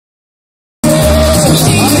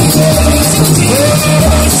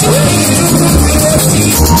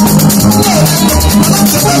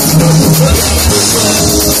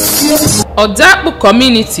Odoakpu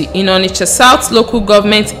community in Onitsha South local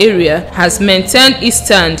government area has maintained its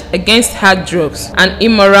stand against hard drugs and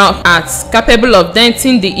immoral acts capable of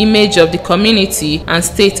denting the image of the community and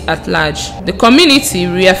state at large. The community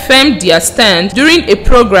reaffirmed their stand during a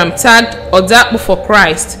program tagged Odoakpu for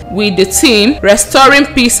Christ with the theme Restoring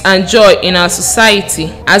Peace and Joy in Our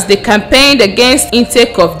Society as they campaigned against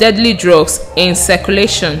intake of deadly drugs in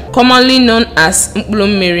circulation, commonly known as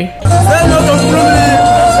Mkpulummiri.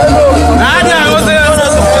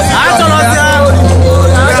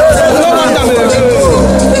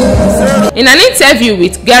 In an interview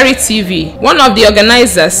with Gary TV, one of the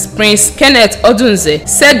organizers, Prince Kenneth Odunze,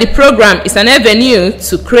 said the program is an avenue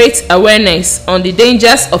to create awareness on the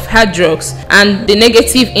dangers of hard drugs and the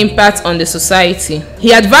negative impact on the society.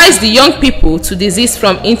 He advised the young people to desist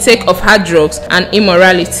from intake of hard drugs and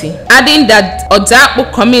immorality, adding that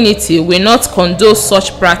Odoakpu community will not condone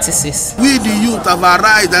such practices. We the youth have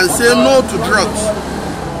arisen and say no to drugs,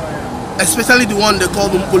 especially the one they call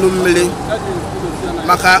Mkpulummiri.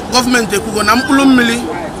 Maka government ekugo na Mkpulummiri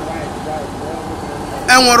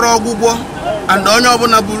enwere ọgwụgwọ and onye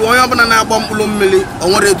ọbụla na-agba Mkpulummiri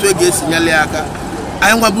onwere etu ga-esi nyele aka.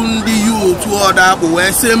 Anyị ngwabu ndị youth Odoakpu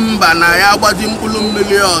wee sị mba na ya agbaji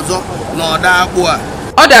Mkpulummiri ọzọ na Odoakpu a.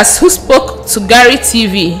 Others who spoke to Gary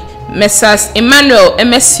TV, Messrs. Emmanuel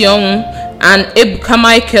Emesion and Ebuka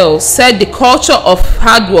Michael, said the culture of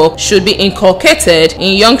hard work should be inculcated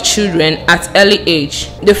in young children at early age.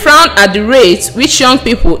 They frowned at the rate which young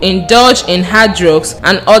people indulge in hard drugs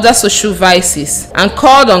and other social vices and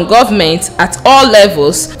called on government at all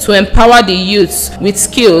levels to empower the youths with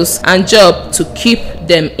skills and jobs to keep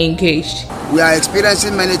them engaged. We are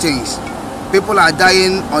experiencing many things. People are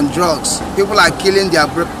dying on drugs. People are killing their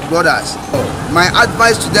brothers. My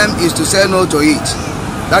advice to them is to say no to it.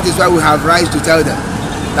 That is why we have rights to tell them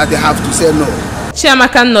that they have to say no.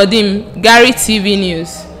 Chiamaka Nodim, Gary TV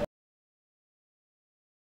News.